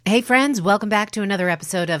Hey friends, welcome back to another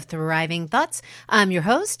episode of Thriving Thoughts. I'm your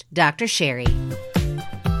host, Dr. Sherry.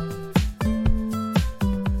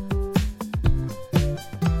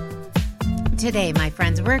 Today, my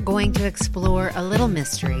friends, we're going to explore a little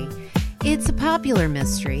mystery. It's a popular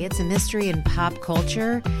mystery. It's a mystery in pop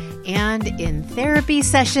culture and in therapy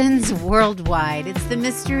sessions worldwide. It's the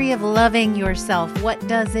mystery of loving yourself. What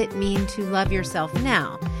does it mean to love yourself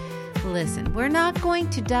now? Listen, we're not going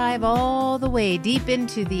to dive all the way deep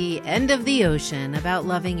into the end of the ocean about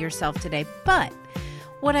loving yourself today, but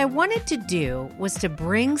what I wanted to do was to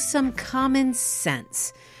bring some common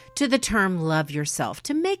sense to the term love yourself,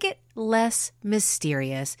 to make it less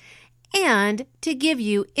mysterious, and to give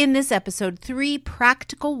you, in this episode, 3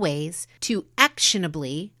 practical ways to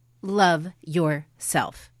actionably love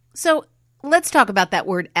yourself. So let's talk about that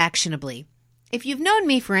word actionably. If you've known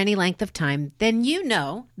me for any length of time, then you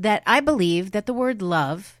know that I believe that the word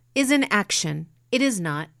love is an action. It is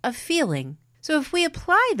not a feeling. So if we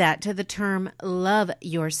apply that to the term love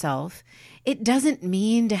yourself, it doesn't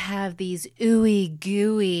mean to have these ooey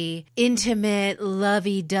gooey, intimate,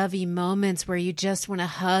 lovey-dovey moments where you just want to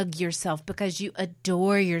hug yourself because you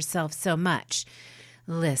adore yourself so much.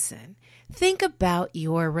 Listen. Think about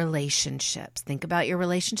your relationships. Think about your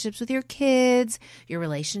relationships with your kids, your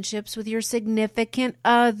relationships with your significant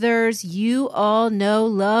others. You all know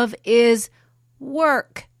love is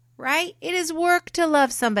work, right? It is work to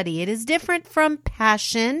love somebody. It is different from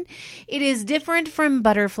passion. It is different from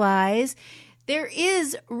butterflies. There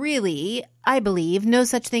is really, I believe, no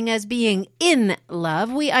such thing as being in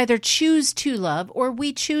love. We either choose to love or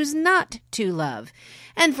we choose not to love.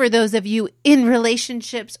 And for those of you in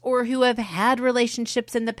relationships or who have had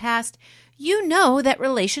relationships in the past, you know that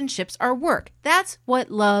relationships are work. That's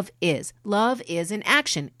what love is. Love is an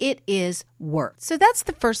action. It is work. So that's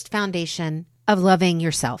the first foundation of loving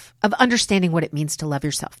yourself, of understanding what it means to love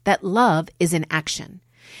yourself, that love is an action.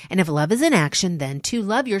 And if love is an action, then to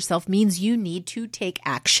love yourself means you need to take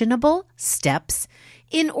actionable steps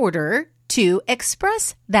in order to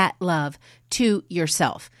express that love to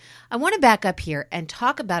yourself. I want to back up here and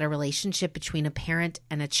talk about a relationship between a parent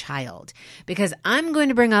and a child, because I'm going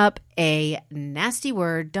to bring up a nasty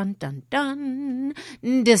word, dun, dun, dun,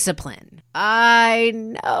 discipline. I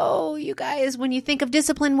know, you guys, when you think of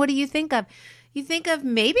discipline, what do you think of? You think of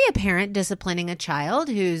maybe a parent disciplining a child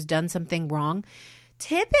who's done something wrong.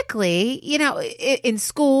 Typically, in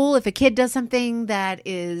school, if a kid does something that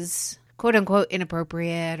is quote unquote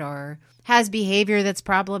inappropriate or has behavior that's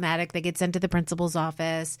problematic, they get sent to the principal's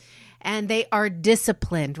office and they are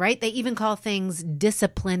disciplined, right? They even call things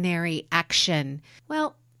disciplinary action.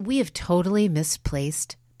 Well, we have totally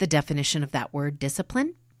misplaced the definition of that word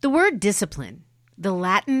discipline. The word discipline, the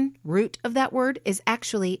Latin root of that word is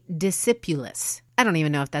actually discipulus. I don't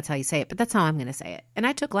even know if that's how you say it, but that's how I'm going to say it. And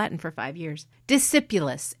I took Latin for 5 years.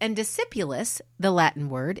 Discipulus. And discipulus, the Latin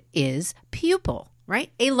word, is pupil,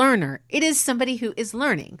 right? A learner. It is somebody who is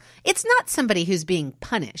learning. It's not somebody who's being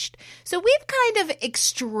punished. So we've kind of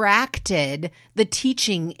extracted the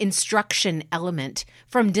teaching instruction element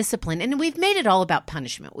from discipline, and we've made it all about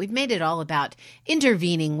punishment. We've made it all about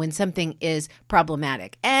intervening when something is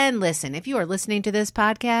problematic. And listen, if you are listening to this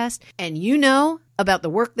podcast and you know about the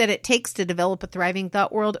work that it takes to develop a thriving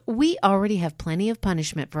thought world, we already have plenty of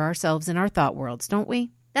punishment for ourselves in our thought worlds, don't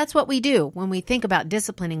we? That's what we do. When we think about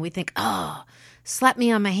disciplining, we think, oh, slap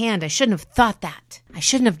me on my hand. I shouldn't have thought that. I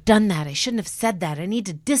shouldn't have done that. I shouldn't have said that. I need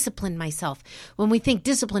to discipline myself. When we think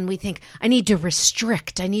discipline, we think I need to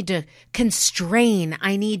restrict. I need to constrain.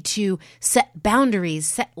 I need to set boundaries,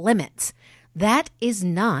 set limits. That is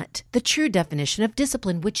not the true definition of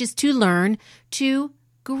discipline, which is to learn to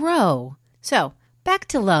grow. So, back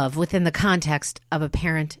to love within the context of a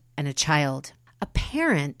parent and a child. A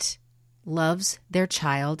parent loves their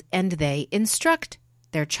child and they instruct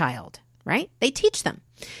their child, right? They teach them.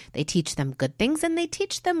 They teach them good things and they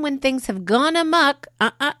teach them when things have gone amok.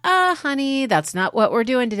 Honey, that's not what we're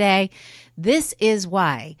doing today. This is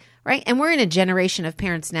why, right? And we're in a generation of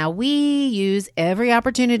parents now. We use every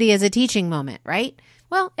opportunity as a teaching moment, right?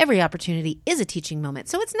 Well, every opportunity is a teaching moment.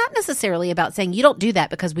 So it's not necessarily about saying you don't do that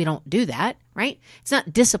because we don't do that, right? It's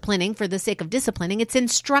not disciplining for the sake of disciplining. It's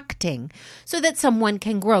instructing so that someone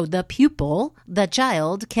can grow. The pupil, the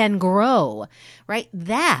child, can grow, right?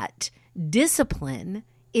 That discipline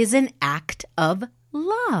is an act of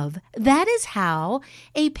love. That is how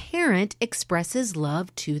a parent expresses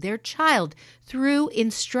love to their child, through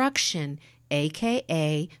instruction,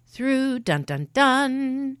 aka through dun dun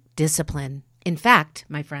dun discipline. In fact,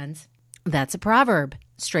 my friends, that's a proverb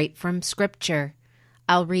straight from scripture.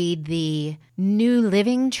 I'll read the New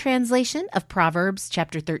Living Translation of Proverbs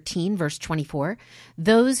chapter 13, verse 24.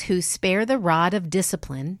 Those who spare the rod of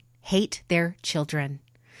discipline hate their children.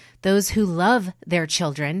 Those who love their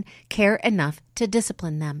children care enough to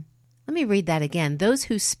discipline them. Let me read that again. Those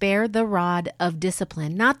who spare the rod of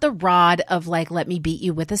discipline, not the rod of like, let me beat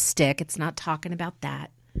you with a stick. It's not talking about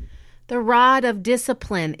that. The rod of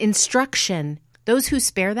discipline, instruction. Those who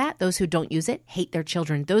spare that, those who don't use it, hate their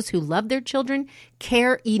children. Those who love their children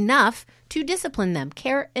care enough to discipline them,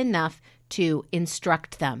 care enough to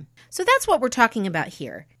instruct them. So that's what we're talking about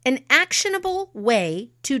here. An actionable way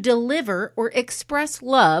to deliver or express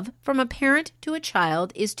love from a parent to a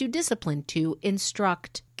child is to discipline, to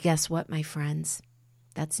instruct. Guess what, my friends?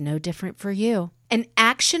 That's no different for you. An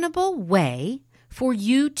actionable way for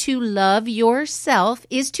you to love yourself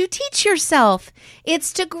is to teach yourself.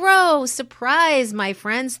 It's to grow. Surprise, my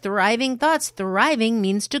friends. Thriving thoughts. Thriving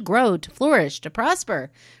means to grow, to flourish, to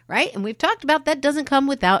prosper, right? And we've talked about that doesn't come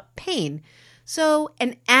without pain. So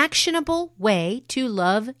an actionable way to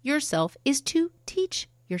love yourself is to teach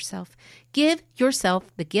yourself. Give yourself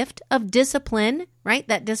the gift of discipline, right?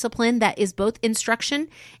 That discipline that is both instruction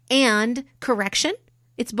and correction.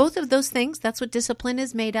 It's both of those things. That's what discipline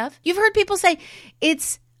is made of. You've heard people say,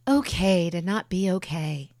 it's okay to not be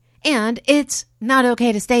okay. And it's not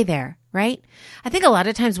okay to stay there, right? I think a lot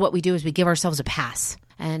of times what we do is we give ourselves a pass.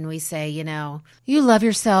 And we say, you love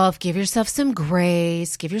yourself, give yourself some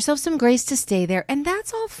grace to stay there. And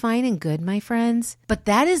that's all fine and good, my friends. But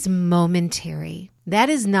that is momentary. That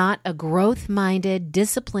is not a growth-minded,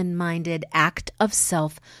 discipline-minded act of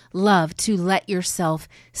self-love to let yourself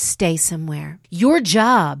stay somewhere. Your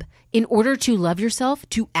job, in order to love yourself,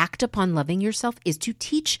 to act upon loving yourself, is to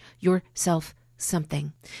teach yourself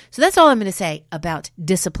something. So that's all I'm going to say about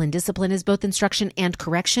discipline. Discipline is both instruction and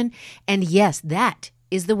correction. And yes, that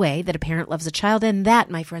is the way that a parent loves a child. And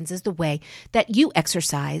that, my friends, is the way that you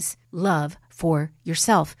exercise love for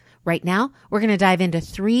yourself. Right now, we're going to dive into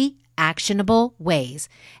 3 actionable ways.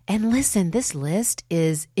 And listen, this list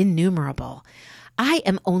is innumerable. I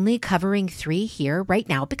am only covering 3 here right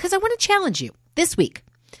now because I want to challenge you this week.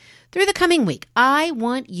 Through the coming week, I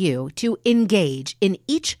want you to engage in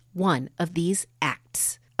each one of these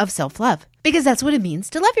acts of self-love because that's what it means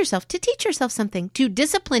to love yourself, to teach yourself something, to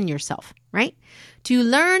discipline yourself, right? To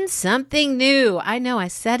learn something new. I know I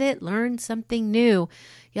said it, learn something new.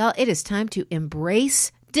 Y'all, it is time to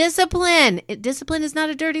embrace discipline. Discipline is not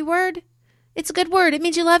a dirty word. It's a good word. It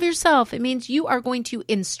means you love yourself. It means you are going to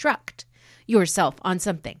instruct yourself on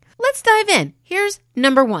something. Let's dive in. Here's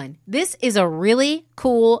number 1. This is a really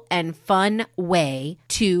cool and fun way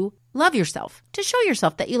to love yourself, to show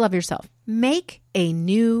yourself that you love yourself. Make a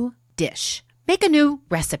new dish. Make a new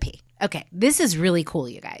recipe. Okay, this is really cool,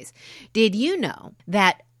 you guys. Did you know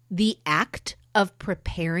that the act of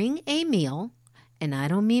preparing a meal, and I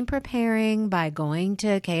don't mean preparing by going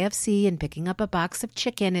to KFC and picking up a box of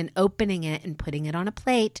chicken and opening it and putting it on a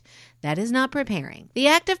plate. That is not preparing. The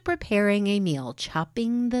act of preparing a meal,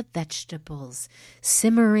 chopping the vegetables,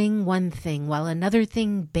 simmering one thing while another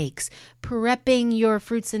thing bakes, prepping your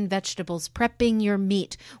fruits and vegetables, prepping your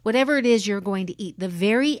meat, whatever it is you're going to eat. The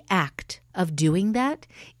very act of doing that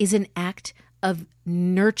is an act of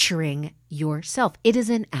nurturing yourself. It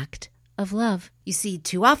is an act of love. You see,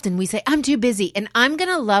 too often we say, I'm too busy and I'm going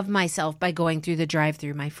to love myself by going through the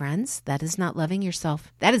drive-thru, my friends. That is not loving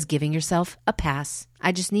yourself. That is giving yourself a pass.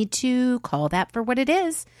 I just need to call that for what it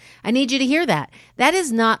is. I need you to hear that. That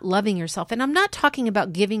is not loving yourself. And I'm not talking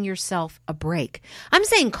about giving yourself a break. I'm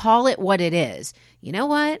saying call it what it is. You know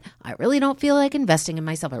what? I really don't feel like investing in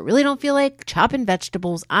myself. I really don't feel like chopping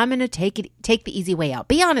vegetables. I'm going to take the easy way out.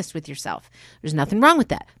 Be honest with yourself. There's nothing wrong with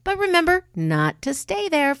that. But remember not to stay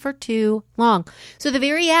there for too long. So the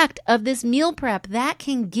very act of this meal prep, that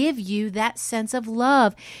can give you that sense of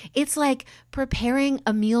love. It's like preparing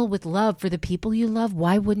a meal with love for the people you love.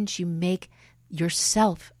 Why wouldn't you make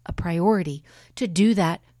yourself a priority to do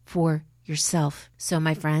that for yourself? So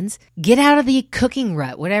my friends, get out of the cooking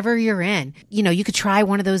rut, whatever you're in. You could try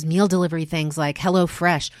one of those meal delivery things like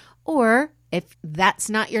HelloFresh, or if that's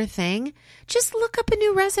not your thing, just look up a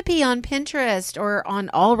new recipe on Pinterest or on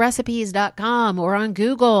allrecipes.com or on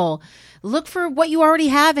Google. Look for what you already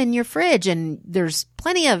have in your fridge. And there's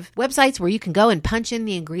plenty of websites where you can go and punch in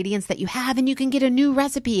the ingredients that you have and you can get a new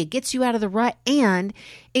recipe. It gets you out of the rut and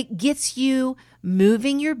it gets you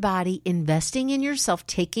moving your body, investing in yourself,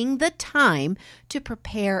 taking the time to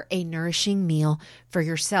prepare a nourishing meal for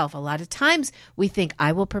yourself. A lot of times we think,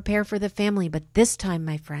 I will prepare for the family, but this time,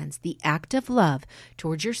 my friends, the act of love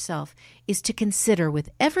towards yourself is to consider with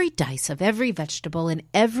every dice of every vegetable and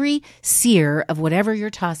every sear of whatever you're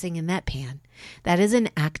tossing in that pan. That is an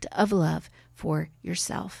act of love for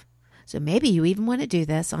yourself. So maybe you even want to do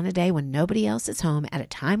this on a day when nobody else is home, at a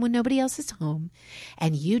time when nobody else is home,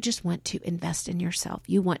 and you just want to invest in yourself.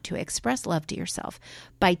 You want to express love to yourself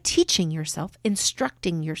by teaching yourself,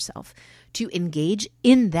 instructing yourself to engage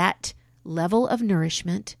in that level of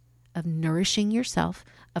nourishment, of nourishing yourself,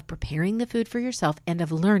 of preparing the food for yourself, and of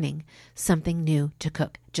learning something new to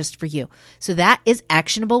cook just for you. So that is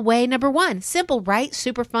actionable way number 1. Simple, right?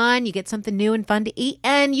 Super fun. You get something new and fun to eat,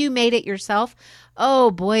 and you made it yourself.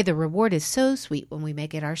 Oh boy, the reward is so sweet when we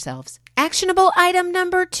make it ourselves. Actionable item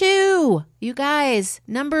number 2. You guys,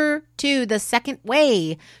 number 2, the second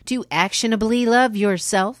way to actionably love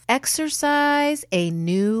yourself. Exercise a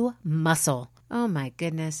new muscle. Oh my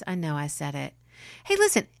goodness, I know I said it. Hey,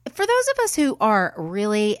 listen, for those of us who are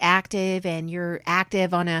really active and you're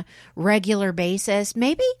active on a regular basis,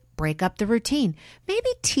 maybe break up the routine. Maybe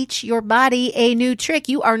teach your body a new trick.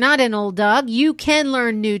 You are not an old dog. You can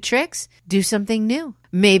learn new tricks. Do something new.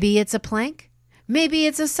 Maybe it's a plank. Maybe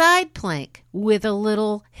it's a side plank with a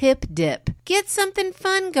little hip dip. Get something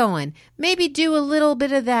fun going. Maybe do a little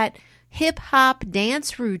bit of that hip hop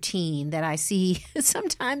dance routine that I see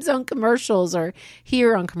sometimes on commercials or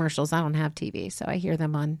hear on commercials. I don't have TV, so I hear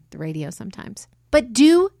them on the radio sometimes. But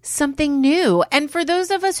do something new. And for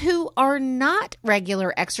those of us who are not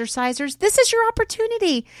regular exercisers, this is your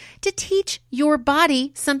opportunity to teach your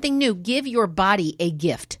body something new. Give your body a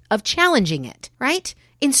gift of challenging it, right?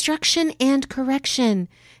 Instruction and correction.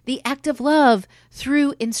 The act of love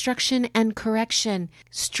through instruction and correction.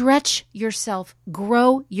 Stretch yourself,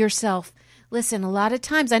 grow yourself. Listen, a lot of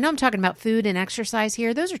times, I know I'm talking about food and exercise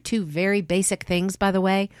here. Those are 2 very basic things, by the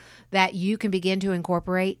way, that you can begin to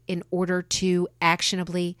incorporate in order to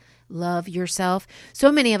actionably love yourself.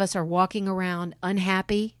 So many of us are walking around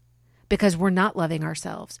unhappy because we're not loving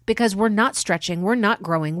ourselves, because we're not stretching, we're not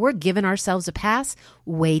growing, we're giving ourselves a pass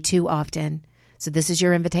way too often. So this is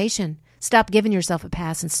your invitation. Stop giving yourself a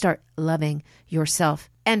pass and start loving yourself.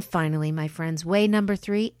 And finally, my friends, way number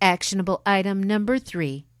 3, actionable item number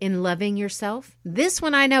 3 in loving yourself. This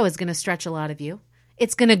one I know is going to stretch a lot of you.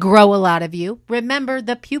 It's going to grow a lot of you. Remember,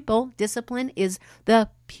 the pupil. Discipline is the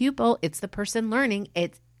pupil. It's the person learning.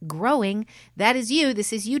 It's growing. That is you.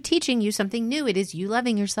 This is you teaching you something new. It is you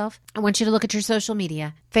loving yourself. I want you to look at your social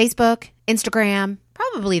media. Facebook, Instagram,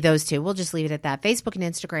 probably those 2. We'll just leave it at that. Facebook and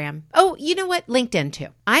Instagram. Oh, you know what? LinkedIn too.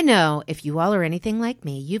 I know if you all are anything like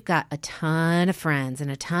me, you've got a ton of friends and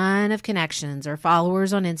a ton of connections or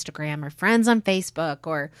followers on Instagram or friends on Facebook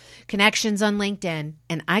or connections on LinkedIn.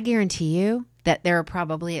 And I guarantee you that there are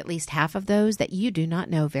probably at least half of those that you do not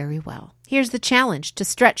know very well. Here's the challenge to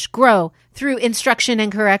stretch, grow through instruction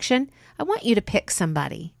and correction. I want you to pick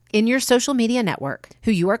somebody in your social media network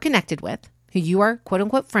who you are connected with, who you are quote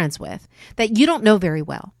unquote friends with, that you don't know very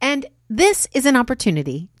well. And this is an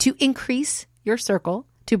opportunity to increase your circle,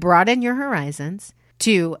 to broaden your horizons,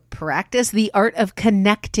 to practice the art of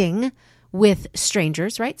connecting with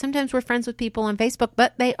strangers, right? Sometimes we're friends with people on Facebook,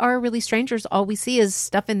 but they are really strangers. All we see is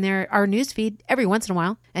stuff in our newsfeed every once in a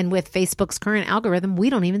while. And with Facebook's current algorithm, we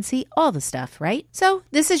don't even see all the stuff, right? So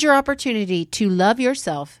this is your opportunity to love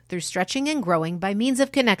yourself through stretching and growing by means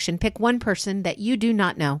of connection. Pick one person that you do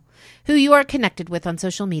not know, who you are connected with on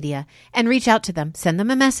social media, and reach out to them. Send them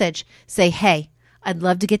a message. Say, hey, I'd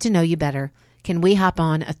love to get to know you better. Can we hop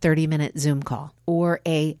on a 30-minute Zoom call or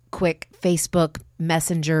a quick Facebook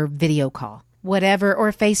Messenger video call, whatever, or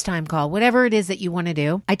a FaceTime call, whatever it is that you want to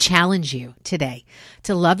do? I challenge you today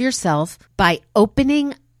to love yourself by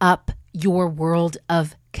opening up your world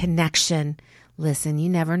of connection. Listen, you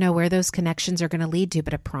never know where those connections are going to lead to,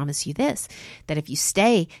 but I promise you this, that if you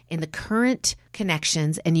stay in the current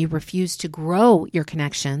connections and you refuse to grow your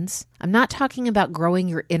connections, I'm not talking about growing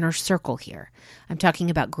your inner circle here. I'm talking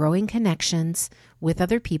about growing connections with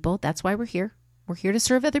other people. That's why we're here. We're here to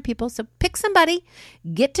serve other people. So pick somebody,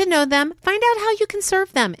 get to know them, find out how you can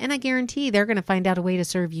serve them. And I guarantee they're going to find out a way to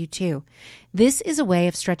serve you too. This is a way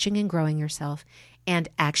of stretching and growing yourself and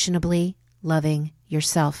actionably loving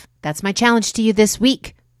yourself. That's my challenge to you this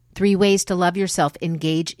week. 3 ways to love yourself.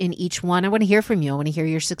 Engage in each one. I want to hear from you. I want to hear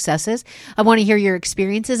your successes. I want to hear your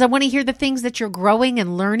experiences. I want to hear the things that you're growing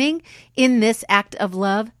and learning in this act of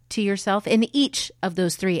love to yourself in each of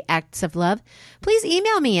those 3 acts of love, please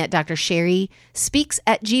email me at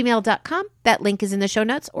drsherryspeaks@gmail.com. That link is in the show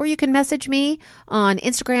notes, or you can message me on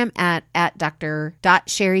Instagram at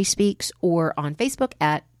dr.sherryspeaks or on Facebook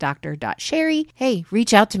at dr.sherry. Hey,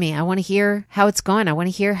 reach out to me. I want to hear how it's going. I want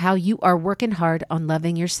to hear how you are working hard on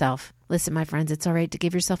loving yourself. Listen, my friends, it's all right to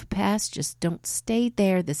give yourself a pass. Just don't stay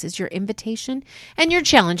there. This is your invitation and your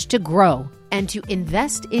challenge to grow and to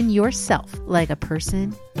invest in yourself like a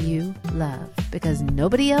person you love, because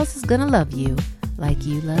nobody else is going to love you like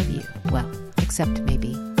you love you. Well, except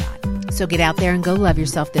maybe God. So get out there and go love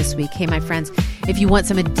yourself this week. Hey, my friends, if you want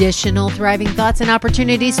some additional thriving thoughts and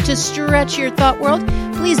opportunities to stretch your thought world,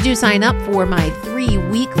 please do sign up for my 3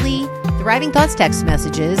 weekly Thriving Thoughts text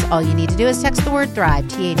messages. All you need to do is text the word THRIVE,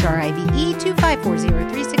 THRIVE, to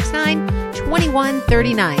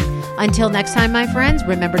 540-369-2139. Until next time, my friends,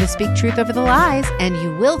 remember to speak truth over the lies, and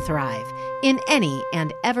you will thrive in any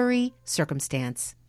and every circumstance.